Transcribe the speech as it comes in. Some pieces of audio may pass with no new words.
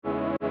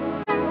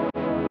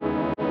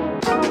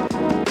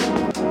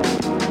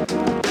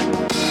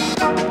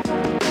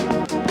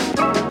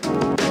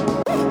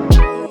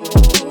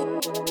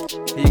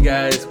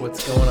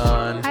What's going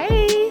on?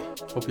 Hi.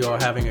 Hope you all are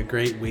having a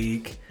great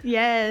week.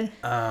 Yeah.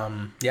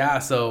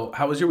 So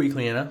how was your week,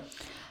 Leanna?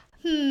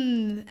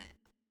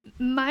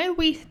 My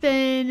week's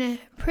been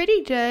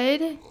pretty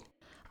good.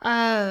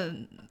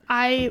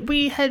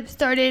 We had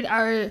started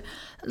our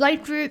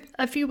life group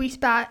a few weeks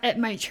back at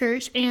my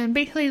church, and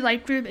basically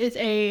life group is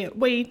a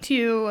way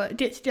to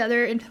get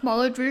together in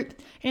smaller groups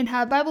and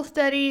have Bible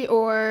study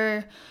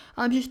or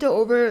just go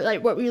over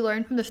like what we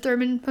learned from the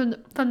sermon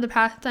from the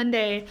past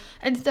Sunday.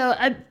 And so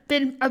I've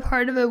been a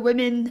part of a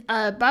women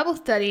Bible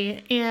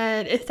study,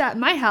 and it's at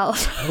my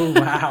house. Oh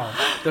wow,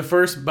 the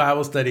first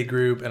Bible study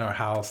group in our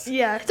house.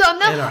 Yeah, so I'm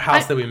not in our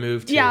house that we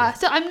moved to. Yeah,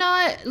 so I'm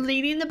not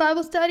leading the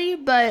Bible study,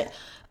 but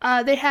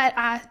they had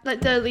asked, like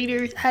the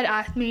leaders had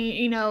asked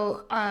me,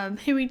 can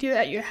we do it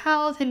at your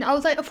house? And I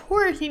was like, of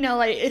course,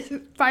 it's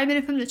 5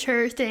 minutes from the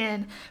church,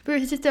 and we were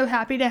just so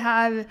happy to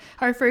have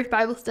our first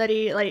Bible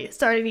study, like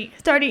starting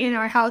in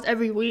our house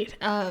every week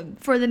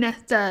for the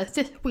next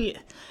 6 weeks.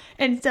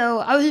 And so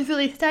I was just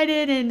really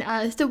excited, and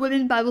it's a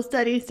women's Bible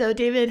study, so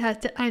David has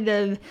to kind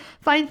of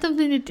find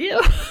something to do.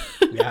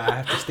 Yeah, I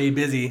have to stay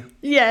busy.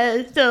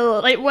 Yeah, so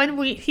like 1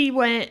 week he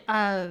went,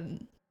 so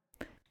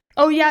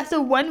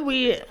 1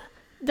 week,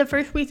 the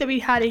first week that we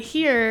had it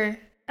here,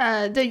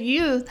 the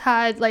youth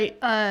had like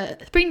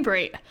spring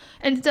break,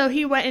 and so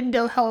he went and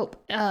to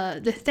help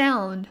the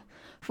sound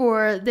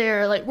for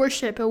their like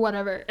worship or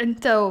whatever,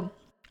 and so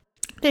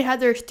they had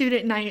their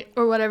student night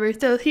or whatever,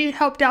 so he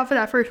helped out for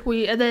that first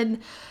week. And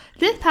then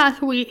this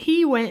past week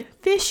he went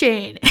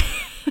fishing.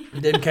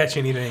 Didn't catch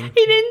anything.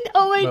 He didn't.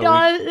 Oh my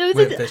god,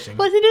 went fishing.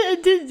 Wasn't it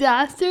a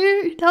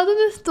disaster? Tell them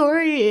the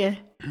story.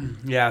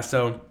 Yeah,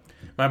 so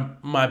my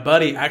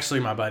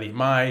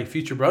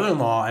future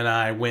brother-in-law and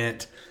I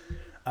went,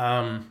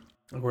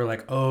 we're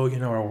like,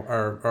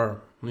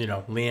 our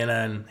Leanna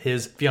and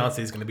his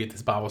fiance is going to be at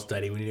this Bible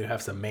study. We need to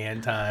have some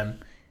man time.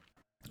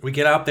 We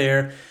get out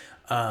there.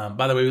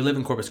 By the way, we live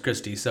in Corpus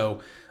Christi,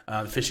 so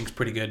fishing's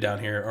pretty good down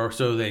here, or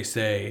so they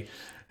say.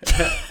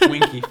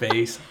 Winky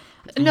face.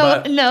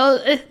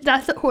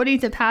 That's according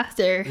to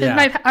pastor.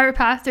 Yeah. Our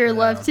pastor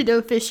loves to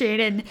go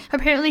fishing, and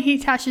apparently he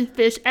catches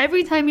fish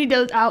every time he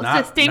goes out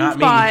to the same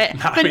spot,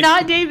 but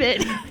not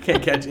David.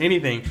 Can't catch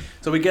anything.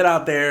 So we get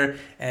out there,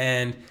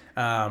 and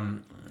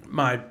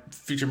my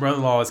future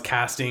brother-in-law is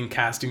casting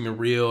the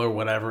reel or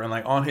whatever, and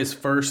like on his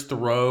first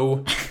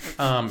throw,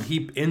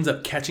 he ends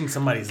up catching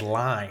somebody's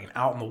line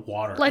out in the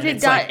water. Like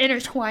it got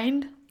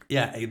intertwined?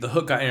 Yeah, the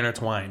hook got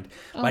intertwined,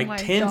 10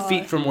 God.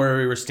 feet from where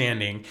we were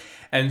standing.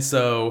 And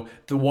so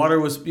the water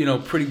was,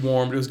 pretty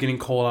warm. It was getting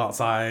cold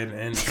outside.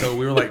 And so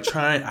we were like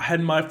I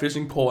had my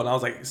fishing pole and I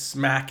was like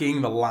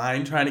smacking the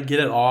line, trying to get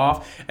it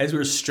off as we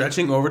were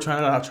stretching over,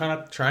 trying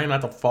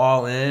not to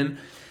fall in.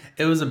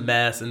 It was a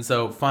mess. And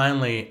so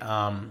finally,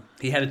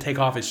 he had to take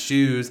off his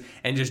shoes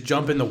and just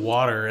jump in the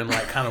water and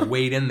like kind of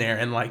wade in there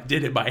and like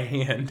did it by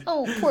hand.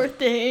 Oh, poor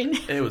thing.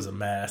 It was a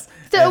mess.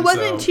 So it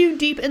wasn't too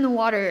deep in the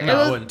water. No,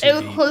 it wasn't too deep.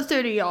 It was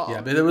closer to y'all.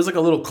 Yeah, but there was like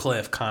a little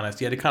cliff kind of.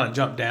 So you had to kind of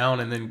jump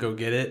down and then go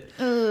get it.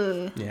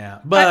 Yeah,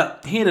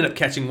 but he ended up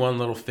catching one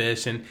little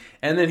fish, and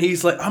then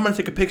he's like, I'm going to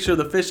take a picture of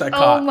the fish I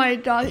caught. Oh my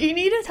God. You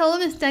need to tell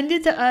him to send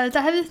it to us.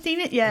 I haven't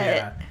seen it yet.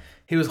 Yeah.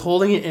 He was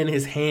holding it in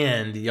his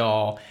hand,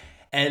 y'all.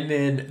 And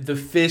then the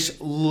fish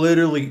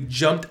literally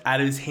jumped out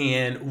of his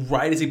hand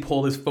right as he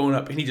pulled his phone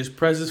up, and he just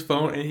pressed his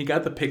phone, and he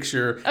got the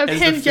picture of as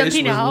him the fish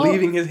jumping was out.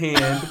 leaving his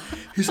hand.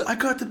 He's like, I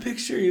got the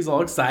picture. He's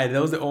all excited.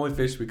 That was the only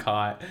fish we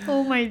caught.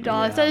 Oh my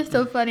gosh, Yeah. that is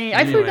so funny.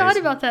 Anyways, I forgot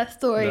about that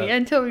story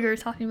until we were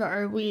talking about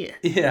our week.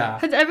 Yeah.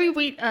 Because every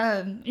week,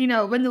 when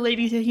the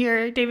ladies are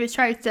here, David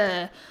tries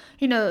to,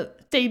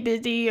 stay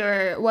busy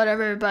or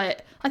whatever.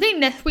 But I think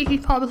next week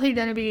he's probably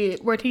going to be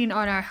working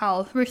on our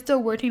house. We're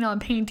still working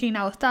on painting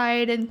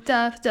outside and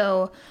stuff.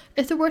 So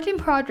it's a work in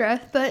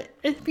progress, but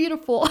it's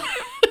beautiful.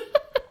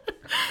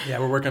 Yeah,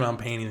 we're working on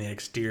painting the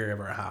exterior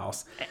of our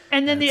house.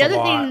 And then the other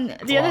thing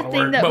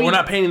but we're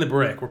not painting the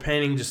brick. We're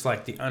painting just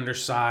like the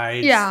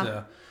undersides.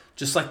 Yeah.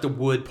 Just like the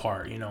wood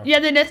part, Yeah,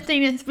 the next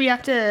thing is we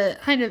have to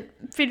kind of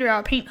figure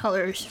out paint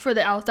colors for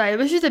the outside,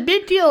 which is a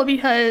big deal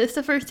because it's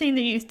the first thing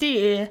that you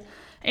see.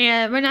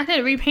 And we're not going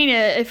to repaint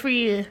it if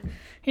we,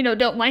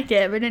 don't like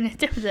it. We're going to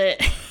stick with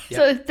it. Yep.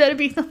 So it's going to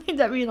be something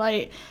that we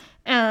like.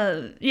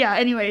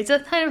 Anyways,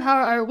 that's kind of how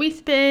our week's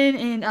been.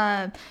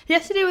 And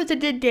yesterday was a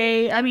good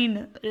day. I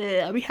mean,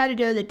 we had to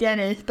go to the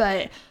dentist,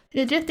 but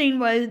the good thing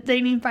was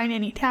they didn't find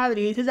any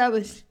cavities, so that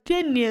was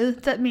good news.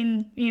 That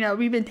means,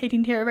 we've been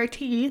taking care of our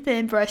teeth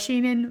and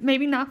brushing and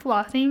maybe not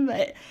flossing,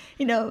 but,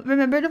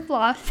 remember to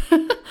floss.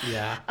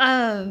 Yeah.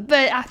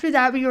 But after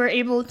that, we were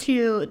able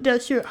to go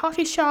to a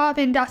coffee shop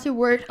and got to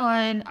work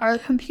on our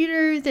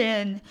computers,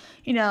 and,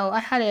 I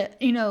had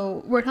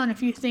to, work on a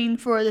few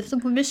things for the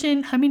Simple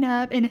Mission coming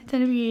up, and it's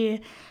going to be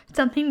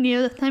something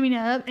new that's coming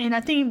up, and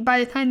I think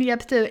by the time the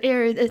episode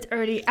airs, it's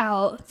already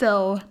out,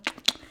 so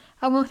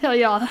I won't tell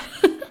y'all.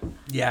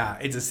 Yeah,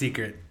 it's a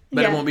secret,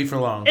 but it won't be for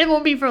long. It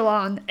won't be for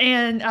long.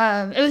 And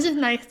it was just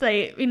nice,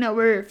 like,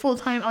 we're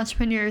full-time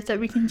entrepreneurs that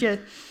we can just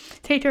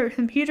take our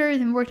computers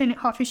and work in a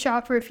coffee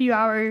shop for a few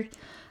hours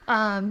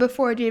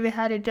before David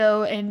had to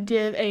go and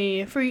give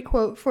a free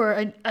quote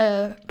for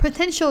a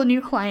potential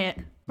new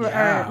client for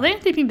our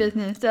landscaping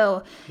business.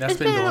 So that's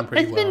been going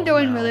pretty well. It's been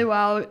going really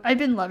well. I've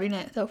been loving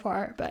it so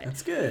far. But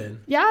that's good.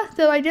 Yeah,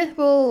 so I guess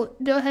we'll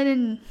go ahead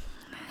and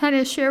kind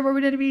of share what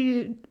we're going to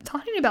be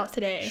talking about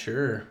today.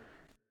 Sure.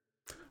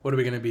 What are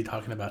we going to be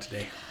talking about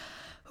today?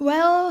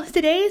 Well,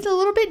 today is a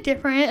little bit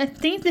different. I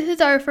think this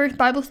is our first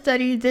Bible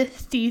study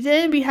this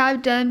season. We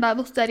have done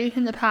Bible studies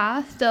in the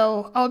past,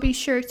 so I'll be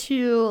sure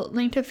to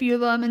link a few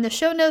of them in the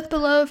show notes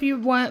below if you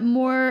want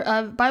more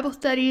Bible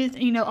studies,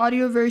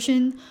 audio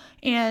version.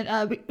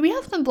 And we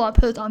have some blog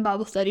posts on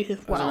Bible studies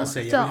as well. I was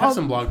going to say, we have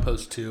some blog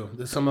posts too.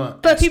 There's some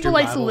but people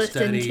like to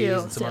listen too.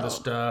 And some other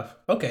stuff.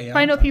 Okay, yeah.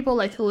 I know people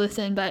like to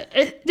listen, but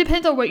it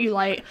depends on what you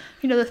like.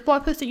 There's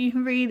blog posts that you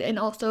can read and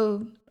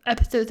also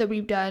episodes that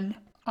we've done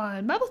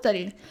on Bible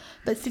study.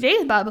 But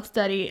today's Bible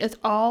study is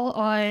all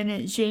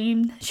on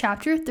James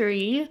chapter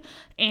 3,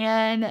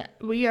 and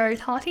we are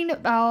talking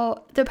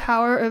about the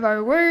power of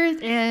our words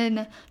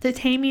and the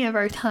taming of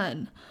our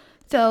tongue.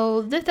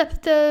 So this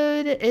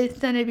episode is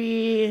going to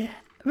be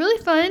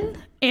really fun,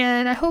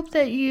 and I hope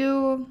that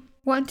you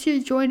want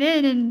to join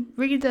in and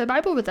read the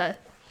Bible with us.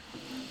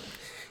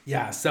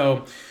 Yeah,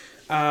 so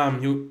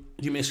you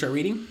may start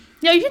reading?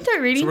 Yeah, you can start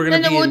reading,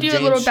 and then we'll do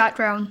James, a little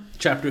background.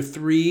 Chapter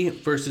 3,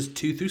 verses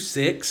 2 through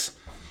 6.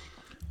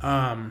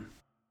 And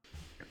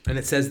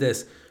it says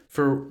this,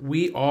 "For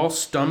we all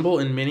stumble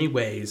in many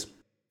ways,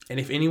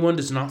 and if anyone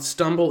does not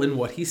stumble in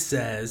what he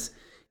says,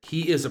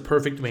 he is a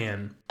perfect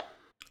man,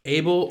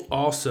 able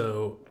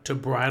also to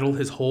bridle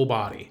his whole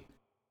body.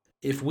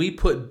 If we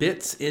put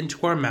bits into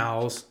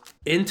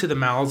the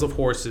mouths of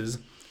horses,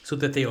 so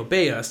that they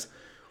obey us,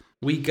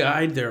 we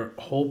guide their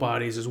whole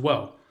bodies as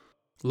well.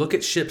 Look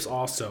at ships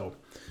also.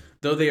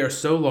 Though they are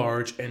so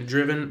large and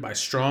driven by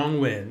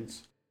strong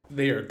winds,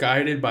 they are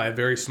guided by a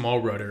very small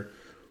rudder,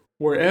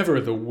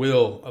 wherever the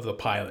will of the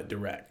pilot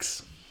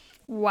directs."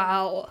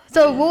 Wow.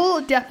 So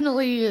we'll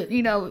definitely,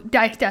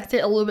 dissect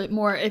it a little bit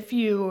more if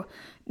you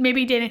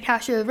maybe didn't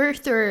catch a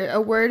verse or a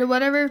word or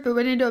whatever, but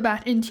we're going to go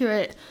back into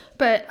it.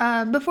 But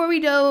before we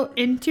go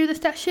into the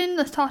section,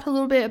 let's talk a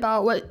little bit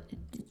about what,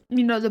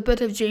 the book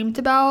of James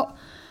about.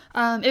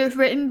 It was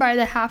written by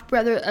the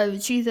half-brother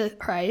of Jesus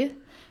Christ.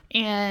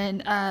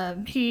 And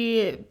that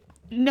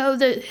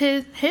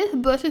his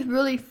book is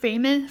really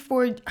famous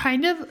for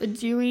kind of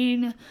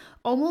doing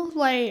almost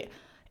like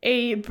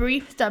a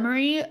brief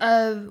summary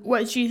of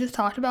what Jesus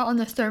talked about on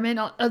the Sermon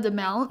of the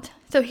Mount.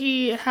 So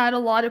he had a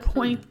lot of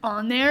points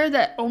on there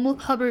that almost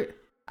covered,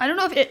 I don't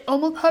know if it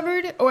almost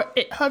covered or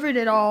it covered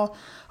it all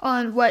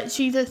on what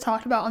Jesus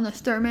talked about on the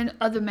Sermon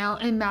of the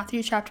Mount in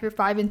Matthew chapter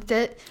 5 and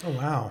 6. Oh,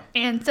 wow.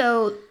 And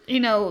so,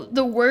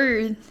 the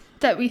words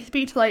that we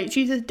speak, like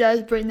Jesus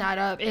does bring that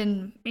up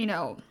in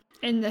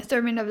the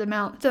Sermon of the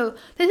Mount. So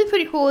this is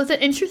pretty cool. It's an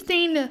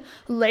interesting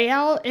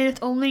layout, and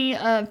it's only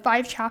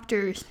 5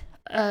 chapters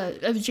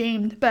of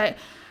James, but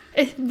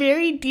it's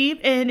very deep,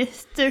 and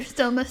there's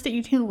so much that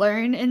you can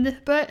learn in this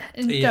book.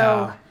 And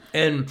yeah.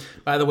 And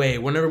by the way,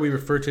 whenever we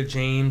refer to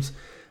James,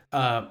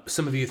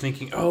 some of you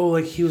thinking, oh,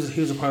 like he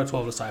was a part of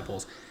 12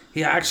 disciples.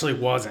 He actually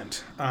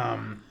wasn't.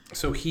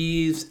 So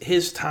his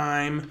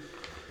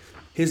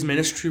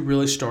ministry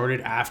really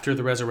started after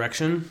the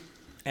resurrection,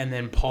 and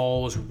then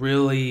Paul was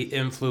really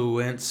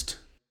influential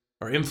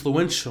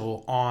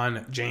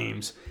on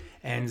James.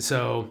 And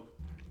so,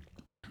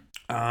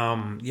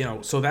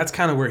 so that's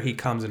kind of where he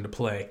comes into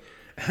play.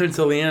 And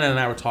so Leanna and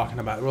I were talking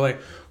about it. We're like,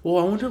 well,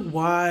 I wonder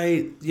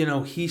why,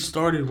 he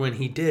started when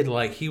he did.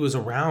 Like, he was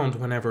around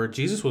whenever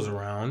Jesus was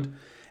around.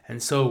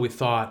 And so we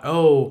thought,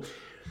 oh,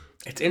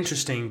 it's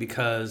interesting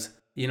because,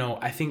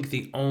 I think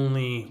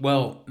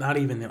not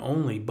even the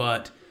only,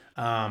 but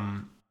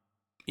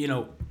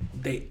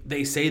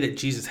they say that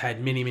Jesus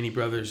had many, many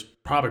brothers,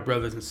 probably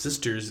brothers and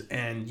sisters,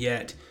 and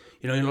yet,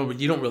 you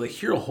don't really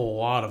hear a whole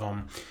lot of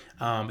them.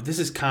 But this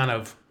is kind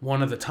of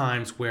one of the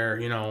times where,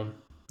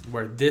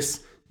 where this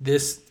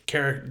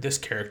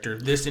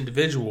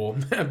individual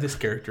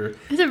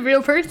is a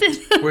real person,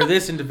 where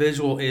this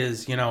individual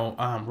is,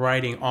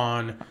 writing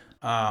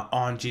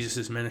on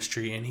Jesus's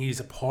ministry, and he's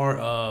a part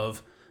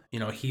of,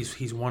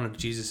 he's one of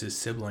Jesus's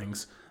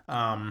siblings.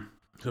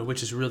 So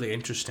which is really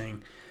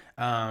interesting,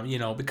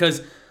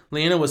 because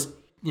Leanna was,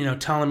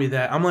 telling me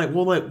that. I'm like,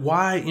 well, like,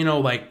 why,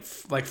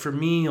 like for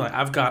me, like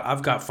I've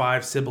got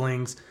 5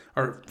 siblings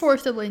or 4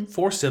 siblings.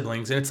 4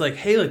 siblings, and it's like,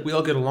 hey, like we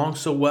all get along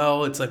so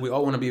well. It's like we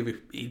all want to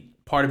be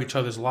part of each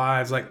other's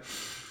lives, like.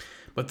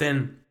 But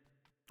then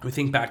we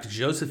think back to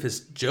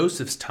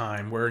Joseph's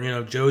time, where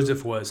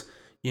Joseph was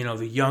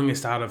the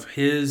youngest out of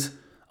his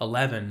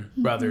 11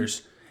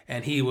 brothers,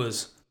 and he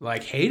was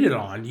like hated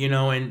on,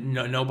 and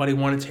nobody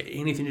wanted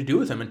anything to do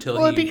with him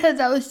until because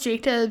that was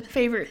Jacob's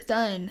favorite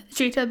son.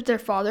 Jacob's their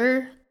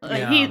father.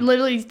 Like he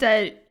literally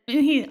said,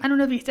 I don't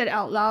know if he said it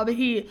out loud, but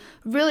he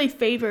really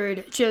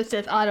favored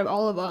Joseph out of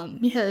all of them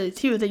because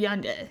he was the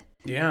youngest.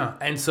 Yeah,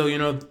 and so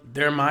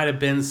there might have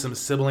been some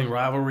sibling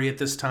rivalry at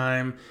this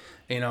time,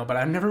 But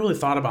I've never really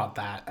thought about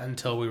that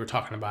until we were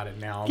talking about it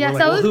now. Yeah, We're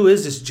like, well, who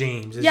is this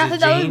James? Is it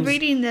because I was James?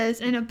 reading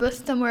this in a book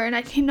somewhere, and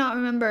I cannot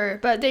remember,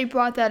 but they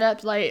brought that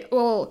up, like,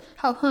 well,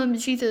 how come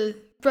Jesus'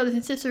 brothers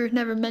and sisters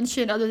never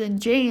mentioned other than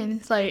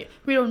James? Like,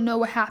 we don't know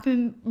what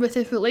happened with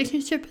his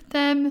relationship with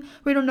them.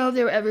 We don't know if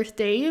they were ever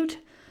saved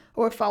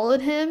or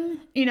followed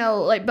him,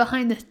 like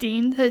behind the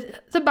scenes.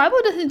 The Bible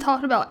doesn't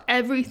talk about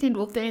every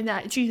single thing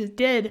that Jesus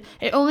did.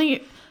 It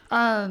only,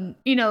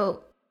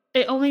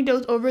 it only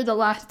goes over the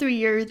last 3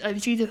 years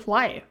of Jesus'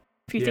 life,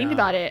 if you think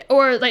about it.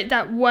 Or like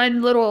that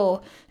one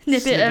little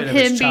snippet of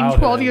him being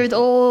 12 years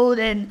old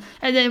and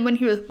then when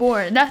he was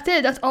born. That's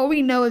it. That's all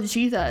we know of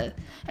Jesus.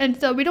 And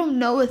so we don't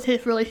know what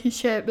his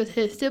relationship with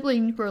his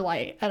siblings were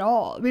like at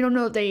all. We don't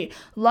know if they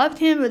loved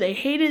him or they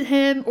hated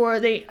him or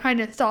they kind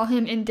of saw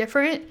him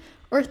indifferent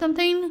or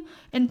something.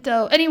 And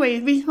so,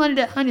 anyways, we just wanted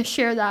to kind of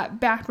share that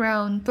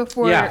background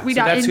before we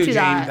got into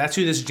that. That's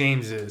who this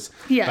James is,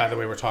 by the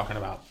way, we're talking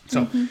about.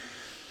 So,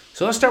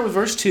 So let's start with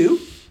verse 2.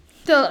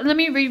 So let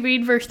me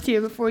reread verse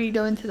 2 before you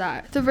go into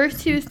that. So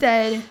verse 2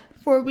 said,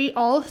 "For we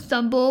all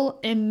stumble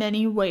in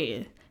many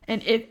ways.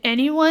 And if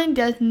anyone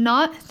does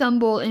not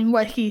stumble in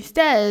what he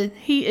says,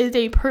 he is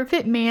a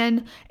perfect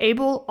man,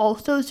 able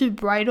also to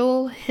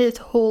bridle his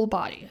whole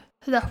body."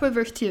 So that's what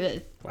verse 2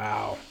 is.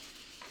 Wow.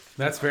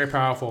 That's very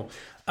powerful.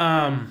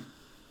 I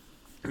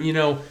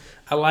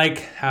like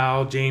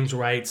how James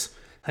writes,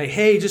 like,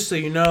 hey, just so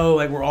you know,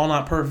 like, we're all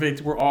not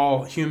perfect. We're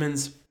all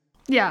humans.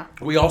 Yeah.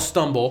 We all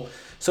stumble.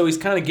 So he's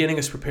kind of getting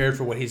us prepared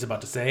for what he's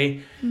about to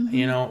say,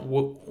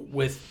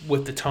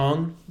 with the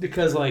tongue.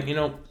 Because, like,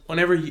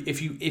 whenever if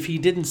he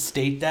didn't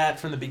state that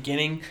from the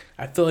beginning,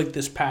 I feel like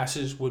this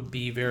passage would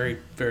be very,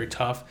 very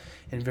tough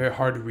and very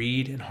hard to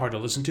read and hard to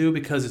listen to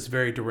because it's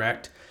very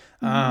direct.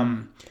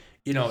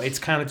 It's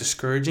kind of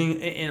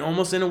discouraging in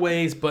almost in a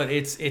ways, but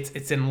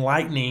it's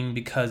enlightening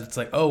because it's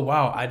like, oh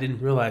wow, I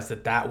didn't realize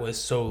that was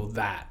so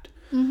that.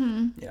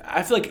 Yeah,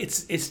 I feel like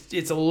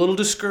it's a little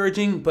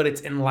discouraging, but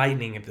it's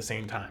enlightening at the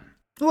same time.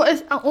 Well,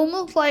 it's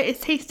almost like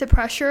it takes the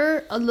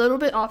pressure a little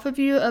bit off of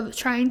you of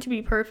trying to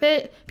be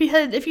perfect,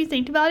 because if you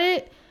think about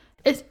it,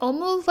 it's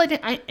almost like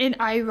an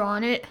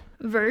ironic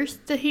verse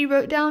that he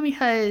wrote down,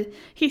 because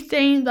he's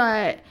saying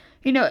that,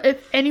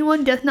 if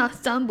anyone does not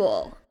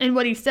stumble in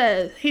what he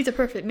says, he's a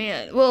perfect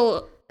man.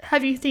 Well,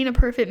 have you seen a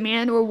perfect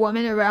man or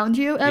woman around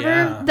you ever?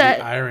 Yeah,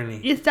 the irony.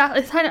 It's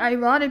kind of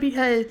ironic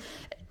because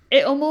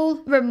it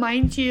almost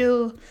reminds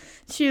you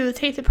to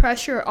take the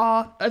pressure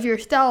off of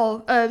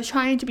yourself of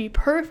trying to be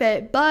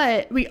perfect,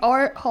 but we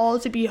are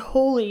called to be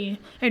holy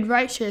and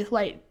righteous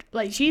like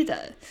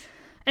Jesus.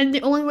 And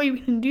the only way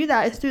we can do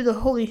that is through the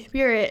Holy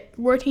Spirit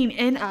working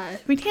in us.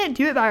 We can't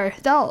do it by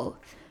ourselves.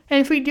 And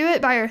if we do it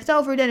by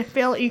ourselves, we're going to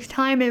fail each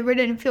time, and we're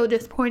going to feel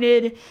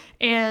disappointed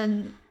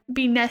and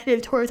be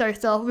negative towards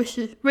ourselves,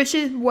 which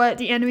is what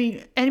the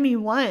enemy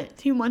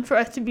wants. He wants for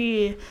us to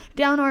be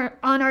down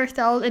on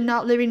ourselves and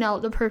not living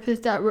out the purpose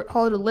that we're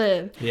called to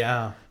live.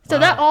 Yeah. So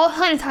that all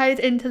kind of ties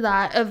into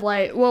that of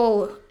like,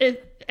 well, if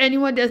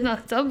anyone does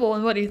not stumble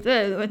in what he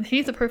says, then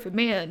he's a perfect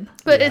man.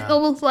 But it's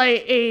almost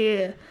like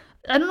I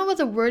don't know what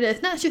the word is.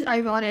 It's not just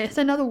ironic. It's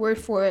another word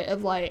for it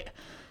of like,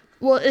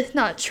 well, it's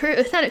not true.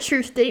 It's not a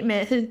true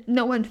statement.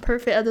 No one's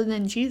perfect other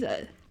than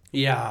Jesus.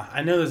 Yeah,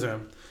 I know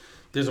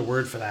there's a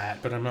word for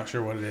that, but I'm not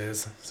sure what it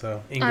is.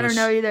 So English. I don't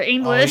know either.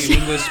 English. All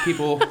you English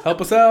people,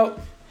 help us out.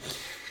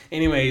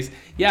 Anyways,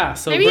 yeah.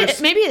 So maybe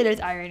it is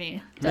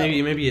irony. So.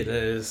 Maybe it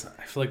is.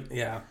 I feel like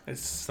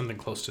it's something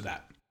close to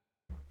that.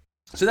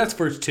 So that's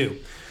verse 2.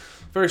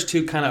 Verse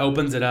 2 kind of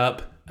opens it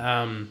up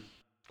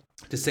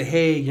to say,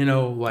 hey,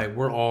 like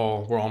we're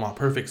all not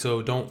perfect,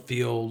 so don't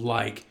feel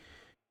like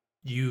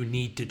you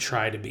need to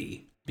try to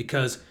be,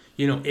 because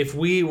if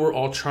we were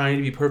all trying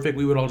to be perfect,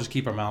 we would all just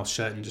keep our mouths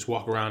shut and just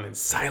walk around in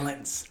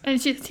silence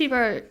and just keep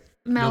our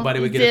mouth. Nobody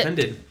would get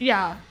offended.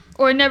 Yeah.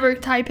 Or never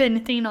type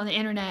anything on the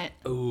internet.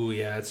 Oh,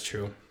 yeah, that's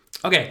true.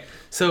 Okay,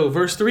 so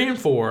verse 3 and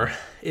 4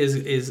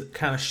 is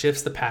kind of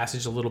shifts the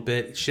passage a little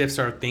bit. It shifts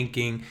our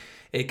thinking.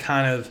 It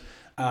kind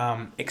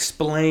of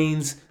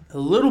explains a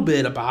little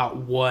bit about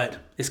what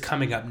is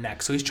coming up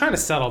next. So he's trying to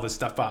set all this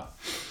stuff up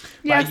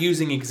by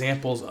using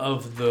examples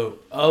of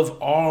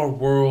our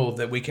world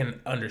that we can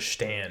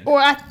understand.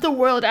 Or at the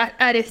world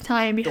at its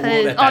time,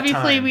 because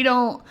obviously we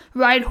don't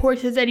ride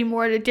horses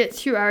anymore to get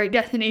to our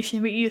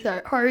destination. We use our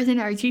cars and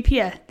our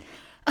GPS.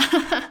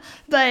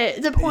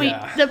 But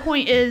the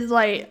point is,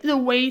 like, the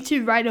way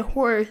to ride a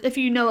horse, if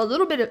you know a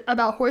little bit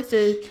about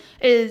horses,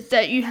 is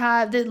that you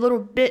have this little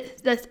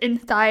bit that's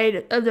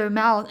inside of their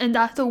mouth, and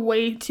that's the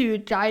way to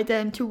guide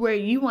them to where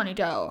you want to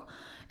go.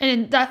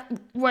 And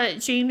that's what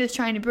James is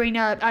trying to bring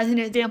up as an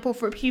example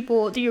for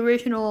people, the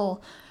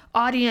original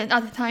audience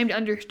at the time, to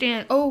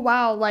understand, oh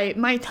wow, like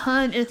my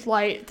tongue is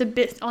like the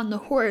bits on the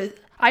horse.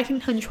 I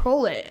can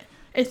control it.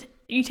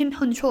 You can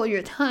control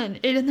your tongue.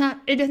 It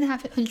doesn't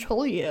have to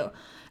control you.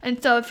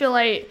 And so I feel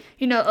like,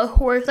 a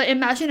horse, like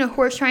imagine a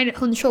horse trying to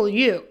control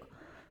you.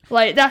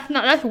 Like,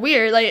 that's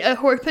weird. Like, a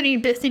horse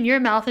putting bits in your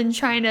mouth and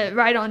trying to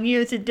ride on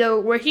you to go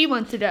where he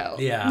wants to go.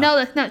 Yeah. No,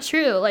 that's not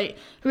true. Like,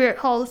 we're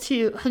called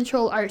to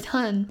control our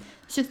tongue.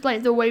 It's just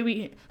like the way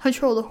we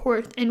control the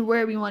horse and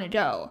where we want to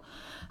go.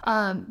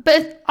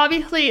 But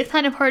obviously, it's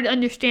kind of hard to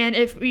understand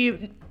if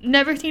we've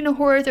never seen a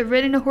horse or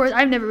ridden a horse.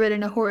 I've never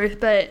ridden a horse,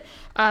 but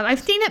I've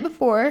seen it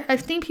before.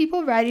 I've seen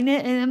people riding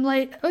it, and I'm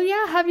like, oh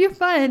yeah, have your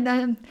fun.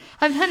 I'm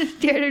kind of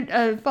scared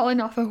of falling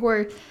off a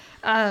horse.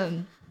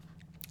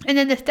 And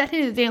then the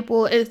second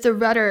example is the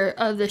rudder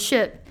of the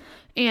ship.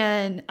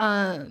 And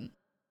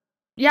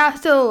yeah,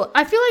 so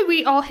I feel like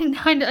we all can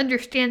kind of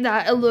understand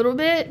that a little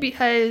bit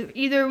because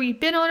either we've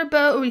been on a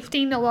boat or we've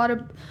seen a lot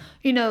of,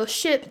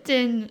 ships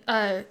and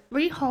what do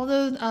you call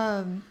those?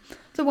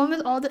 The one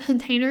with all the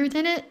containers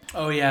in it.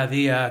 Oh yeah,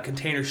 the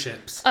container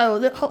ships. Oh,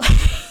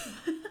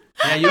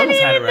 Yeah, you almost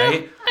had it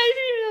right. I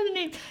didn't even know the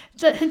name.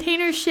 The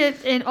container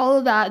ships and all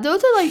of that.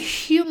 Those are like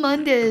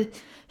humongous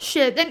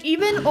ships. And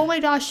even, oh my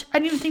gosh, I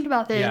didn't even think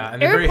about this. Yeah,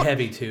 and they're very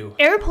heavy too.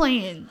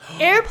 Airplanes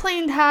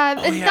have,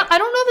 Oh, yeah. I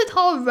don't know if it's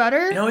called a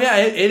rudder. No, yeah,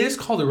 it is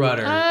called a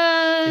rudder.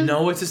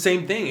 No, it's the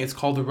same thing. It's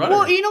called the rudder.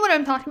 Well, you know what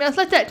I'm talking about. It's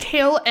like that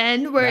tail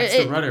end where That's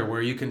the rudder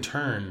where you can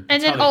turn.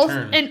 And That's then how they also,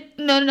 turn. and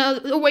no,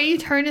 the way you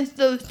turn is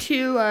those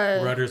two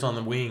rudders on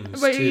the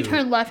wings. where too. you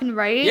turn left and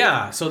right.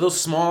 Yeah, so those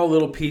small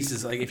little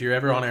pieces, like if you're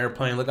ever on an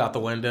airplane, look out the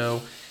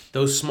window.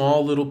 Those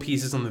small little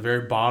pieces on the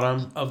very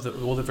bottom of the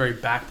very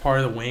back part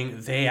of the wing,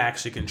 they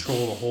actually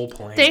control the whole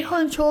plane. They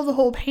control the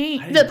whole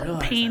plane.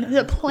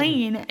 The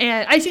plane.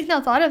 And I just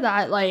now thought of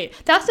that. Like,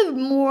 that's a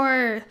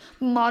more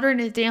modern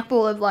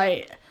example of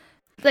like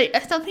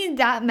something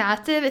that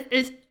massive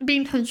is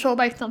being controlled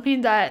by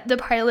something that the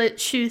pilot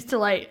chooses to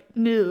like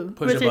move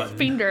with his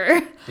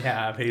finger.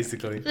 Yeah,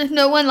 basically. There's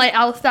no one like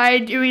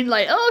outside doing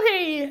like,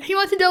 okay, he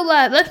wants to go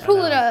left, let's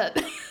pull it up.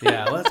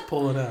 Yeah, let's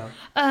pull it up.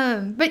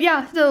 But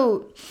yeah,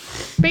 so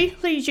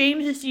basically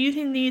James is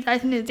using these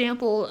as an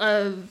example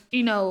of,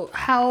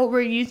 how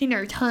we're using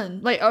our tongue.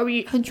 Like, are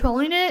we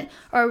controlling it?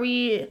 Are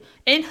we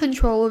in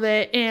control of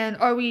it? And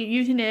are we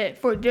using it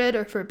for good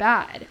or for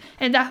bad?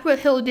 And that's what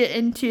he'll get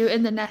into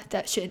in the next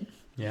section.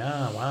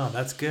 Yeah, wow,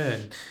 that's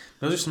good.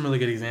 Those are some really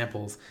good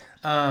examples.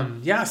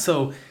 Yeah,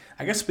 so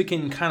I guess we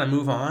can kind of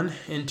move on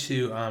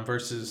into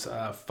verses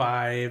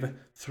 5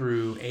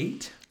 through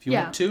 8, if you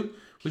want to.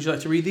 Would you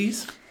like to read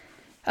these?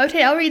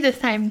 Okay, I'll read this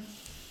time.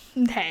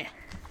 Okay.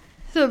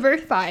 So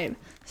verse 5.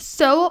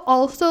 So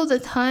also the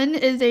tongue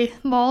is a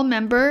small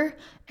member,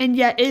 and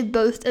yet it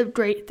boasts of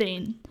great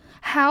things.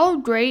 How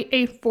great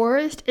a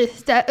forest is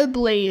set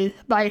ablaze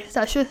by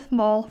such a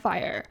small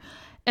fire.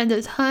 And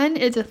the tongue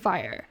is a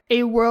fire,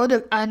 a world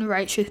of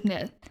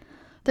unrighteousness.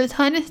 The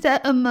tongue is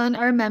set among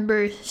our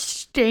members,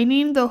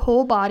 staining the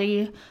whole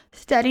body,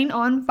 setting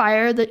on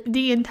fire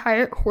the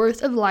entire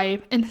course of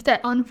life, and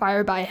set on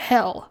fire by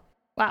hell.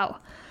 Wow.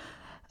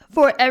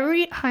 For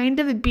every kind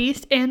of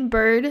beast and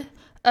bird,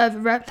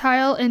 of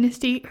reptile and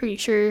sea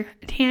creature,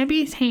 can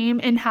be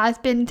tamed and has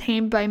been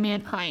tamed by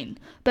mankind,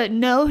 but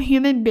no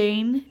human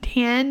being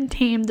can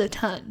tame the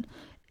tongue.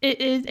 It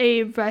is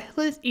a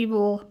restless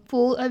evil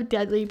full of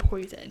deadly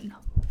poison.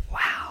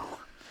 Wow.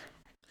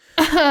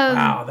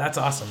 Wow, that's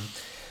awesome.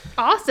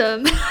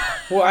 Awesome.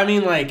 Well, I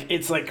mean, like,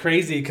 it's like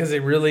crazy because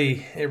it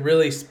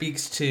really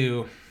speaks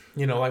to,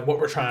 like what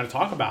we're trying to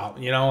talk about.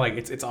 Like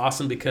it's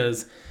awesome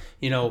because,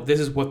 this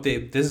is what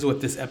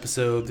this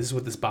episode, this is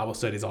what this Bible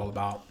study is all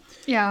about.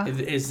 Yeah.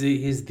 Is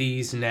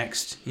these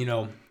next,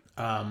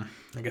 I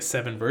guess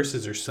 7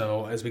 verses or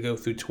so as we go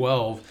through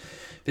 12.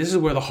 This is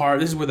where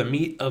the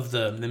meat of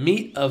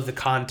the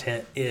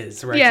content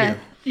is right here.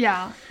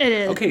 Yeah, it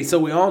is. Okay, so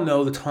we all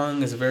know the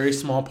tongue is a very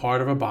small part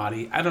of our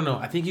body. I don't know.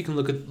 I think you can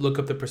look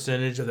up the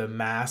percentage of the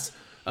mass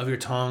of your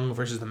tongue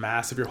versus the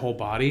mass of your whole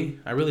body.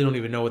 I really don't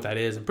even know what that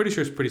is. I'm pretty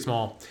sure it's pretty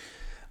small.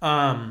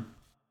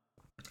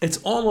 It's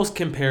almost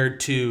compared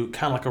to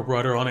kind of like a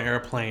rudder on an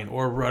airplane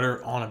or a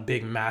rudder on a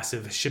big,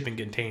 massive shipping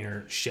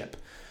container ship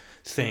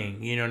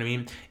thing. You know what I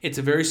mean? It's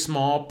a very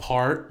small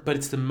part, but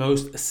it's the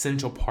most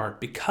essential part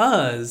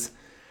because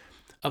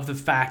of the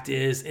fact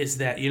is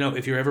that,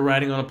 if you're ever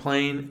riding on a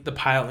plane, the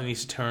pilot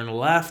needs to turn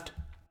left.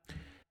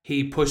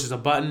 He pushes a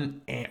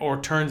button or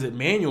turns it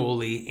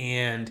manually,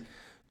 and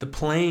the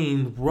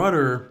plane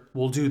rudder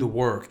will do the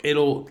work.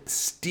 It'll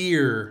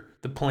steer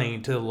the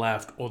plane to the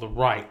left or the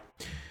right.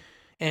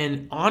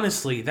 And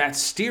honestly, that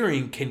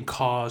steering can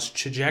cause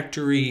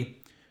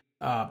trajectory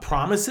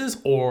promises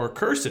or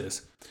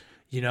curses.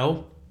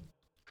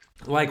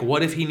 Like,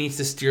 what if he needs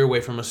to steer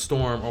away from a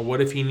storm, or what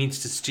if he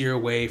needs to steer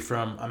away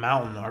from a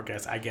mountain,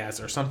 I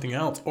guess, or something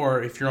else?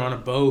 Or if you're on a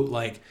boat,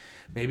 like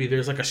maybe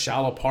there's like a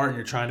shallow part and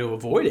you're trying to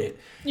avoid it.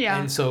 Yeah.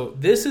 And so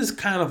this is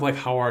kind of like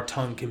how our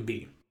tongue can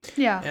be.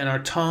 Yeah. And our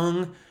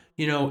tongue,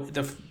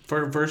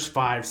 for verse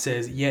 5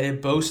 says, yet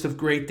it boasts of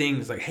great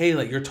things. Like, hey,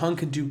 like your tongue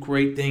can do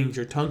great things.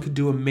 Your tongue can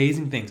do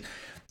amazing things.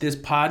 This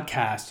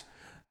podcast,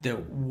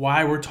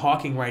 why we're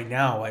talking right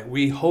now, like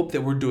we hope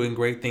that we're doing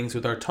great things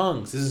with our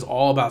tongues. This is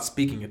all about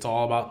speaking. It's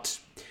all about,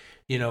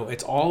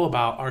 it's all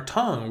about our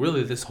tongue.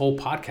 Really, this whole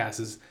podcast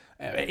is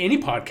any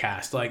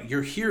podcast, like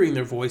you're hearing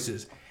their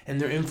voices and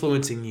they're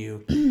influencing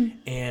you,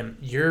 and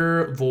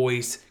your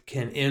voice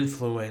can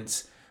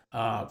influence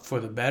for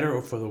the better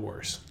or for the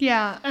worse.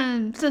 Yeah,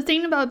 and the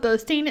thing about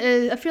boasting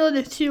is I feel like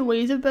there's two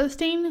ways of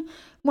boasting.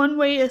 One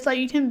way is like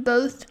you can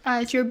boast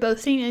as you're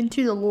boasting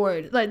into the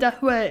Lord. Like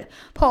that's what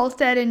Paul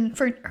said in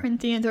 1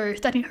 Corinthians or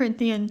 2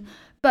 Corinthians.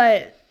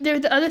 But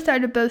there's the other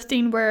side of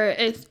boasting where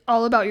it's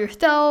all about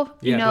yourself.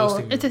 You know,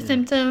 boasting, it's a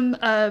symptom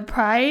of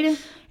pride,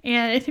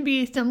 and it can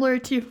be similar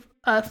to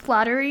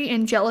flattery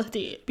and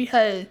jealousy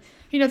because,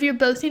 you know, if you're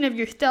boasting of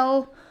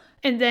yourself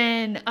and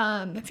then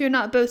if you're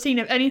not boasting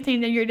of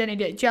anything, then you're going to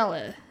get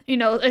jealous. You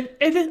know, if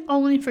it's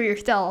only for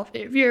yourself,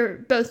 if you're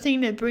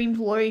boasting to bring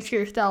glory to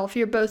yourself,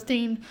 you're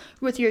boasting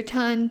with your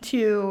tongue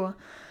to,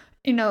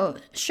 you know,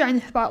 shine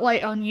the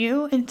spotlight on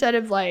you instead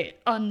of like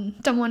on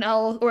someone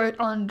else or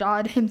on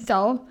God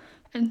himself.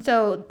 And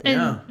so,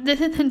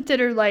 this is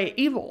considered like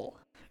evil.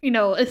 You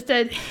know,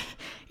 instead,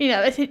 you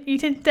know, you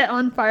can set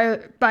on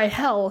fire by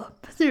hell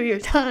through your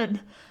tongue.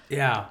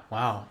 Yeah,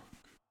 wow.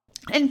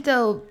 And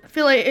so I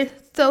feel like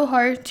it's so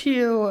hard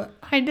to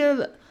kind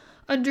of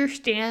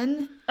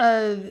understand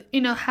of,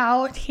 you know,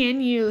 how can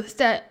you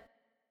set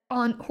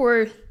on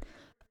horse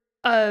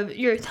of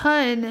your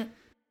tongue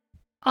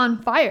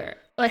on fire?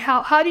 Like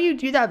how do you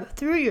do that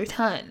through your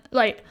tongue?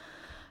 Like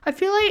I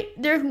feel like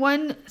there's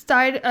one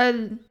side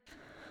of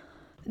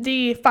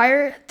the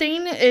fire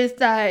thing is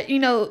that, you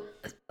know,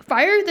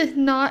 fire is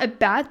not a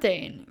bad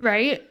thing,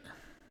 right?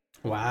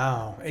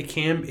 Wow. It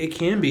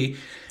can be.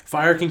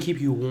 Fire can keep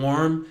you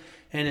warm,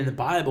 and in the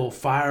Bible,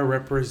 fire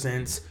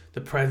represents the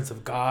presence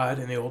of God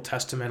in the Old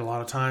Testament a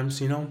lot of times,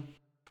 you know?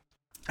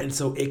 And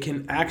so it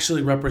can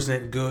actually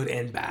represent good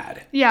and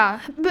bad.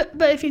 Yeah, but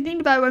if you think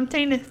about it, what I'm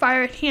saying is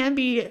fire can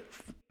be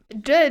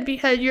good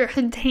because you're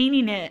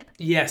containing it.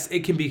 Yes,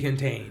 it can be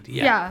contained.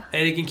 Yeah.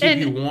 And it can keep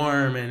you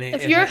warm. And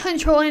if you're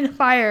controlling the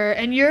fire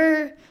and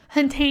you're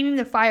containing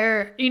the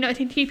fire, you know, it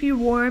can keep you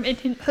warm, it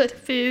can cook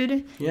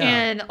food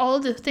and all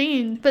of the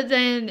things. But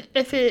then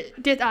if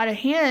it gets out of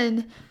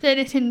hand, then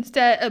it can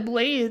set a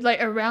blaze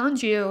like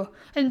around you.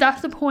 And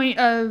that's the point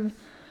of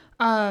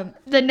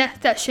the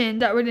next session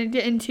that we're going to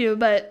get into.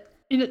 But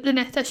you know, the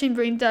next session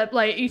brings up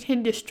like you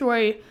can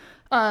destroy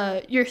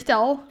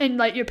yourself and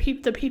like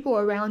the people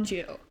around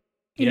you.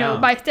 You know,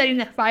 by setting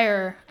the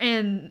fire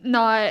and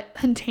not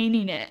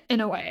containing it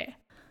in a way.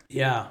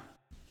 Yeah,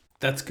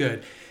 that's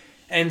good.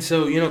 And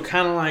so, you know,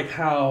 kind of like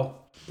how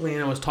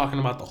Lena was talking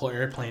about the whole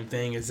airplane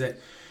thing is that,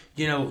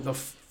 you know, the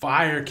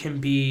fire can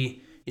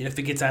be, you know, if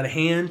it gets out of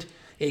hand,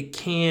 it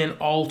can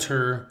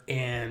alter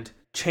and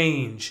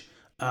change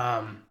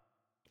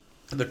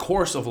the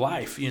course of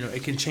life. You know,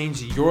 it can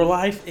change your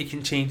life. It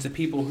can change the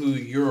people who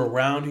you're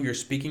around, who you're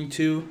speaking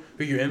to,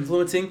 who you're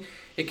influencing.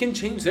 It can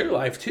change their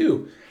life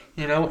too,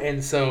 you know.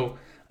 And so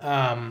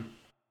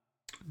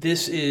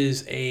this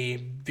is a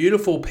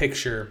beautiful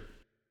picture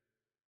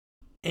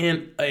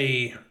and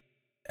a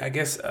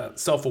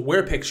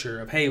self-aware picture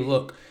of, hey,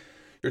 look,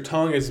 your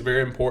tongue is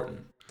very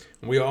important.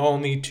 We all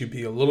need to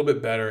be a little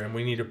bit better, and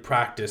we need to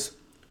practice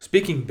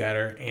speaking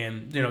better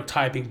and, you know,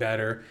 typing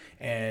better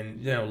and,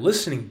 you know,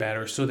 listening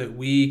better so that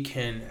we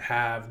can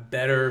have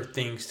better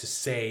things to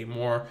say.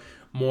 More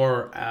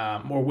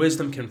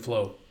wisdom can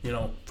flow, you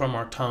know, from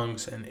our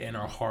tongues and in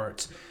our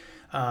hearts.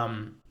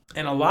 And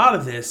a lot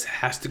of this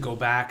has to go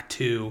back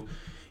to,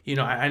 you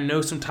know, I know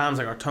sometimes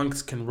like our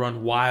tongues can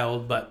run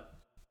wild, but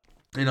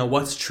you know,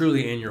 what's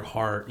truly in your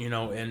heart, you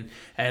know, and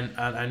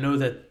I know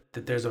that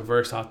there's a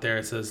verse out there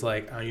that says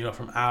like, you know,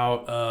 from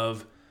out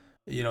of,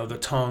 you know, the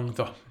tongue,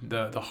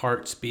 the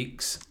heart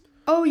speaks.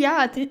 Oh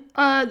yeah.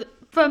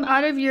 From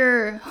out of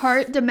your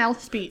heart, the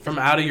mouth speaks. From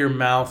out of your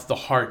mouth, the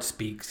heart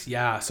speaks.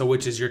 Yeah. So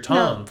which is your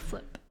tongue? No,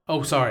 flip.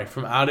 Oh, sorry.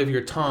 From out of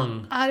your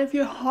tongue. Out of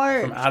your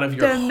heart. From out of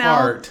your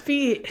heart.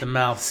 The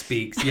mouth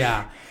speaks.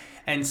 Yeah.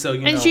 And so,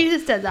 you know. And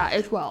Jesus said that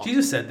as well.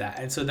 Jesus said that.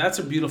 And so that's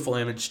a beautiful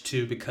image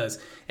too, because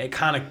it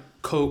kind of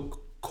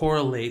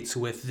correlates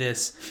with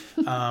this.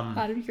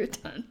 Out of your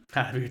tongue.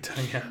 Out of your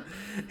tongue, yeah.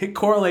 It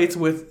correlates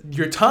with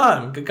your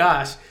tongue.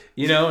 Gosh.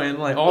 You know, and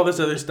like all this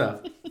other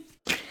stuff.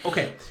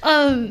 Okay.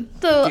 So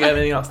do you have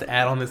anything else to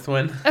add on this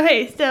one?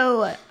 Okay,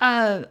 so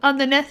on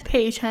the next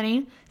page,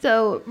 honey.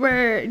 So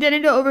we're gonna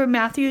go over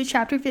Matthew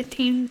chapter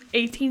 15,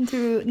 18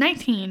 through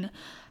 19.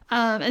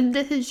 And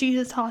this is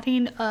Jesus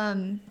talking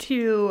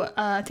to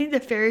I think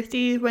the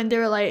Pharisees when they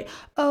were like,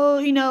 oh,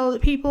 you know,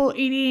 people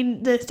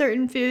eating the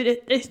certain food,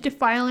 it's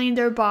defiling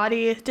their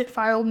body, it's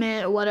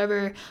defilement or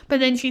whatever.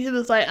 But then Jesus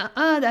was like,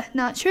 that's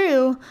not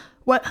true.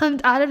 What comes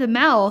out of the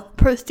mouth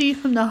proceeds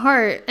from the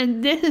heart,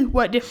 and this is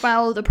what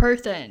defiles a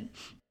person.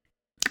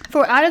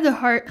 For out of the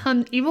heart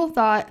comes evil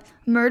thought,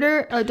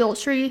 murder,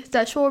 adultery,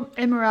 sexual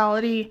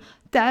immorality,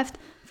 theft,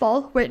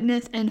 false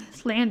witness, and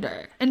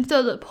slander. And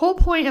so the whole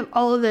point of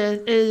all of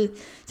this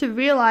is to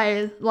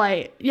realize,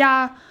 like,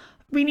 yeah,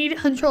 we need to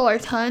control our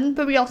tongue,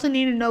 but we also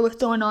need to know what's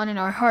going on in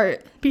our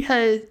heart.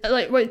 Because,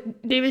 like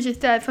what David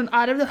just said, from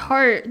out of the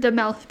heart, the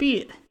mouth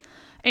speaks.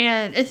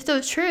 And it's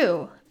so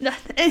true.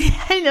 And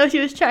I know she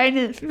was trying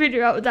to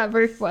figure out what that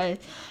verse was.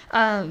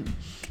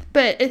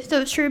 But it's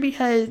so true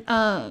because,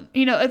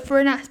 if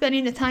we're not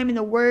spending the time in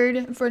the Word,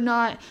 if we're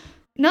not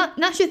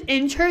just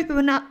in church,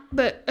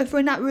 but if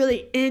we're not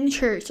really in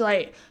church,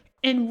 like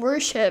in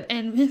worship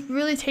and just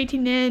really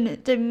taking in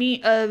the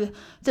meat of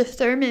the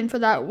sermon for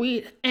that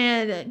week,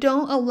 and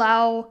don't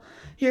allow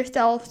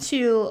yourself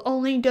to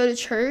only go to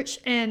church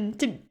and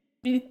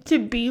to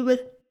be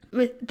with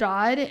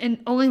God and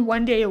only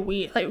one day a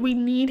week. Like, we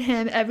need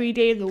him every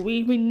day of the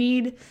week. We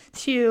need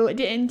to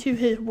get into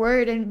his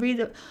word and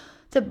read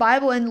the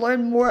Bible and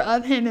learn more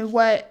of him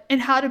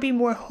and how to be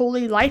more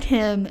holy like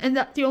him. And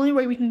that's the only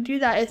way we can do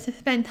that, is to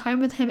spend time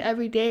with him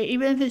every day,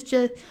 even if it's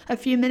just a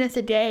few minutes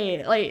a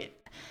day. Like,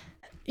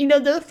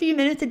 those few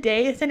minutes a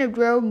day is going to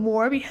grow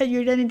more because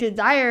you're going to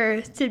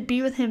desire to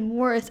be with him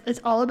more. It's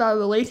all about a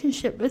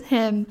relationship with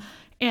him,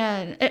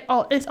 and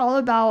it's all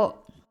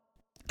about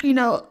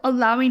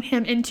allowing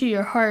him into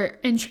your heart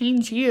and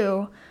change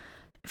you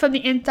from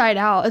the inside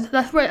out.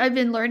 That's what I've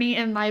been learning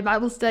in my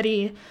Bible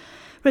study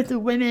with the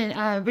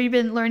women. We've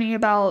been learning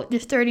about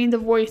discerning the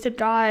voice of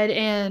God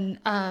and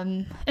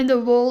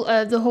the role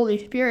of the Holy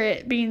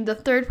Spirit being the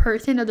third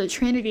person of the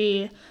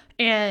Trinity.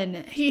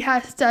 And he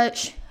has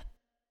such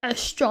a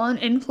strong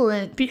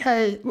influence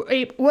because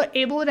we're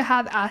able to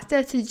have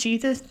access to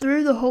Jesus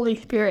through the Holy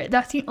Spirit.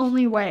 That's the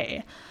only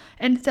way.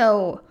 And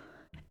so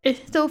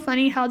it's so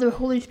funny how the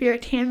Holy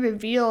Spirit can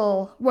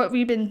reveal what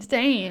we've been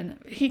saying.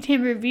 He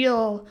can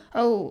reveal,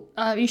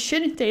 you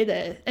shouldn't say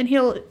this. And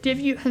he'll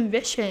give you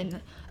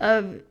conviction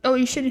of,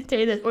 you shouldn't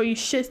say this, or you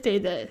should say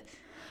this.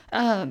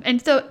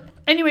 And so,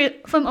 anyway,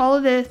 from all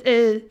of this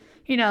is,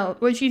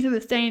 what Jesus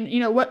was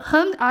saying, what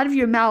comes out of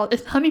your mouth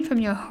is coming from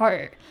your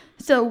heart.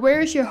 So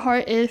where's your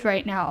heart is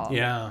right now?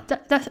 Yeah.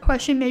 That's a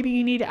question maybe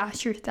you need to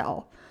ask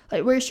yourself.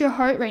 Like, where's your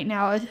heart right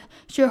now? Is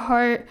your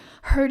heart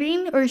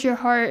hurting, or is your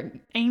heart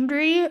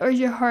angry, or is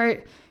your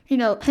heart,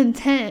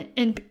 content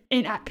and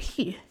at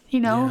peace?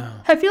 Yeah.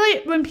 I feel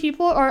like when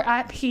people are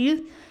at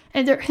peace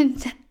and they're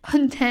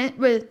content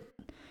with,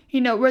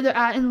 where they're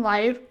at in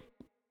life,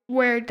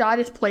 where God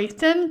has placed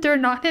them, they're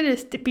not going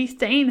to be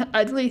saying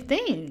ugly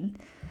things.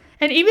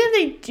 And even if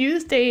they do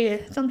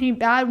say something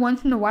bad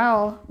once in a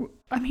while,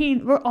 I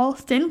mean, we're all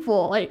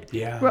sinful. Like,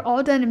 we're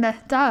all done and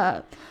messed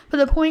up. But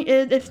the point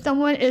is, if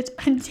someone is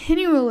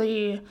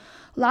continually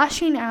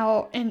lashing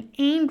out and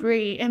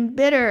angry and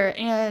bitter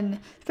and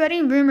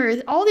spreading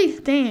rumors, all these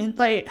things,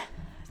 like,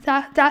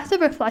 that's a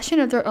reflection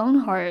of their own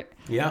heart.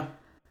 Yeah.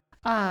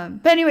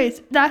 But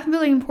anyways, that's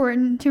really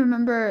important to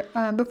remember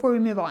before we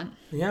move on.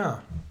 Yeah,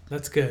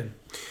 that's good.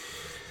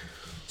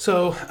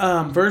 So,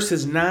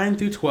 verses 9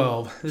 through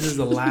 12, this is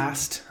the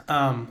last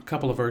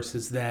couple of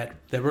verses that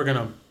we're going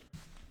to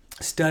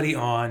study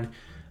on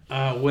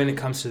when it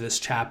comes to this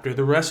chapter.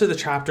 The rest of the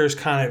chapter is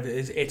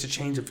it's a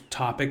change of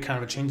topic, kind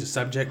of a change of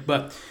subject,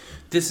 but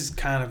this is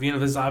kind of,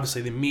 this is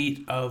obviously the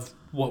meat of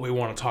what we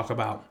want to talk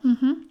about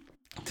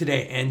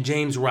today. And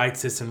James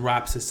writes this and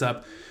wraps this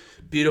up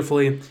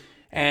beautifully.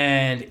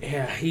 And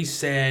he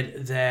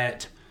said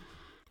that,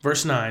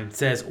 verse 9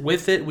 says,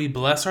 "With it we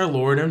bless our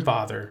Lord and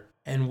Father,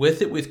 and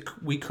with it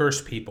we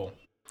curse people."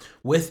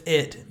 With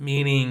it,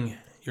 meaning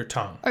your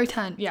tongue. Our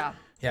tongue, yeah.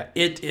 Yeah,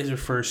 it is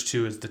refers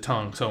to as the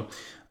tongue. So,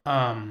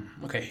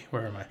 okay,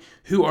 where am I?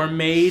 "Who are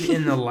made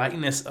in the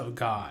likeness of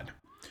God.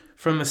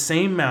 From the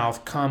same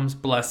mouth comes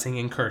blessing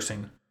and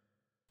cursing.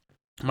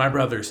 My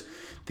brothers,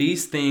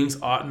 these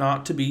things ought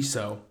not to be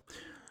so.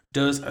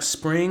 Does a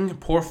spring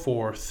pour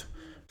forth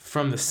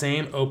from the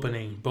same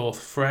opening both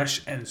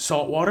fresh and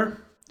salt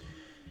water?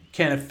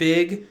 Can a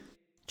fig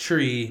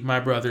tree, my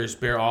brothers,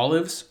 bear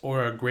olives,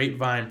 or a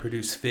grapevine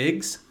produce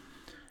figs?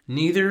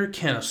 Neither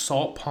can a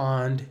salt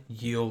pond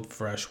yield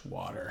fresh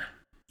water."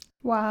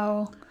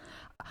 Wow.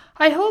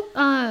 I hope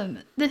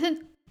this is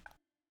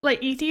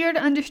easier to